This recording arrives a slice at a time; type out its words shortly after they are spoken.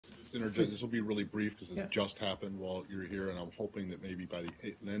interject? This will be really brief because it's just happened while you're here, and I'm hoping that maybe by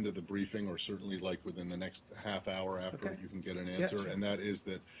the end of the briefing, or certainly like within the next half hour after, you can get an answer. Yeah, sure. And that is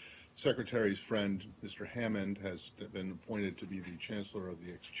that Secretary's friend, Mr. Hammond, has been appointed to be the Chancellor of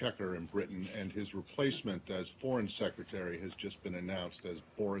the Exchequer in Britain, and his replacement as Foreign Secretary has just been announced as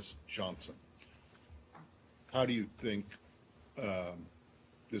Boris Johnson. How do you think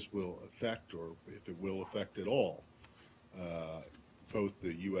this will affect, or if it will affect at all, both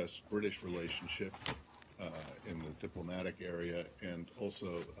the U.S.-British relationship in the diplomatic area, and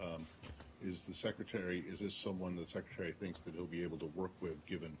also is this someone the Secretary thinks that he'll be able to work with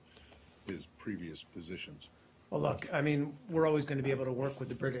given his previous positions? Well, look, I mean, we're always going to be able to work with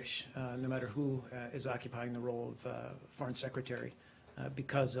the British, no matter who is occupying the role of Foreign Secretary,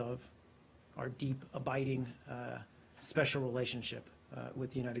 because of our deep, abiding, special relationship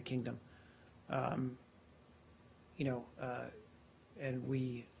with the United Kingdom. And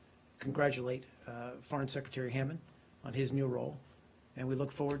we congratulate Foreign Secretary Hammond on his new role, and we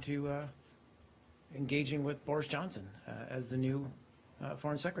look forward to engaging with Boris Johnson as the new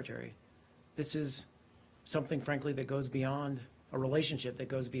Foreign Secretary. This is something, frankly, that goes beyond a relationship, that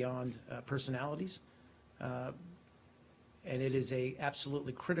goes beyond personalities, and it is a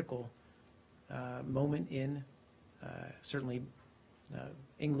absolutely critical moment in certainly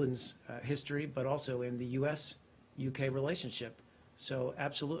England's history, but also in the U.S.-UK relationship. So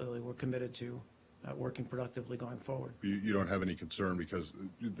absolutely, we're committed to working productively going forward. You don't have any concern, because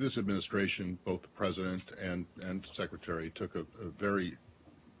this administration, both the President and Secretary, took a very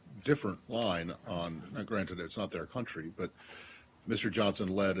different line on, now granted it's not their country, but Mr. Johnson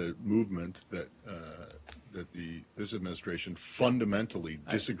led a movement that this administration fundamentally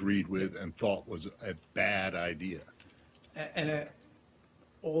disagreed with and thought was a bad idea. And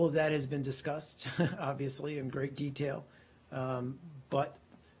all of that has been discussed, obviously, in great detail. But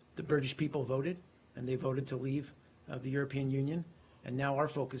the British people voted, and they voted to leave the European Union. And now our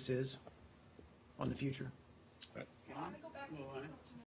focus is on the future.